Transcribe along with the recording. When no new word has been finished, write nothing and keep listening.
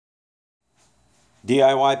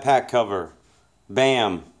DIY pack cover.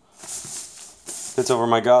 Bam. Fits over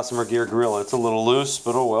my Gossamer Gear grill. It's a little loose,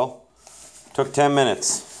 but oh well. Took 10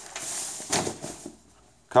 minutes.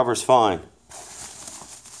 Cover's fine.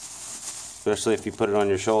 Especially if you put it on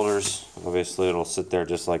your shoulders. Obviously it'll sit there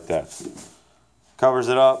just like that. Covers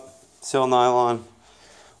it up. Silnylon.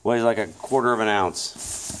 Weighs like 1/4 of an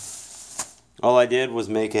ounce. All I did was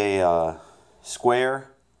make a square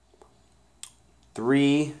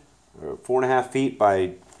 4.5 feet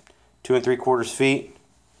by 2 3/4 feet,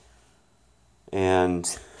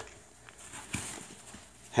 and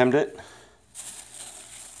hemmed it.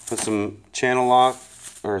 Put some channel lock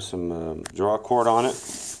or some draw cord on it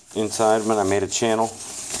inside, but I made a channel.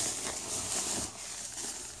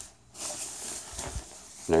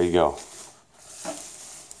 There you go.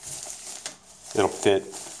 It'll fit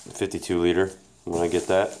 52 liter when I get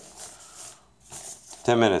that.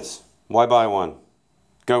 10 minutes. Why buy one?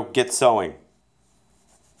 Go get sewing.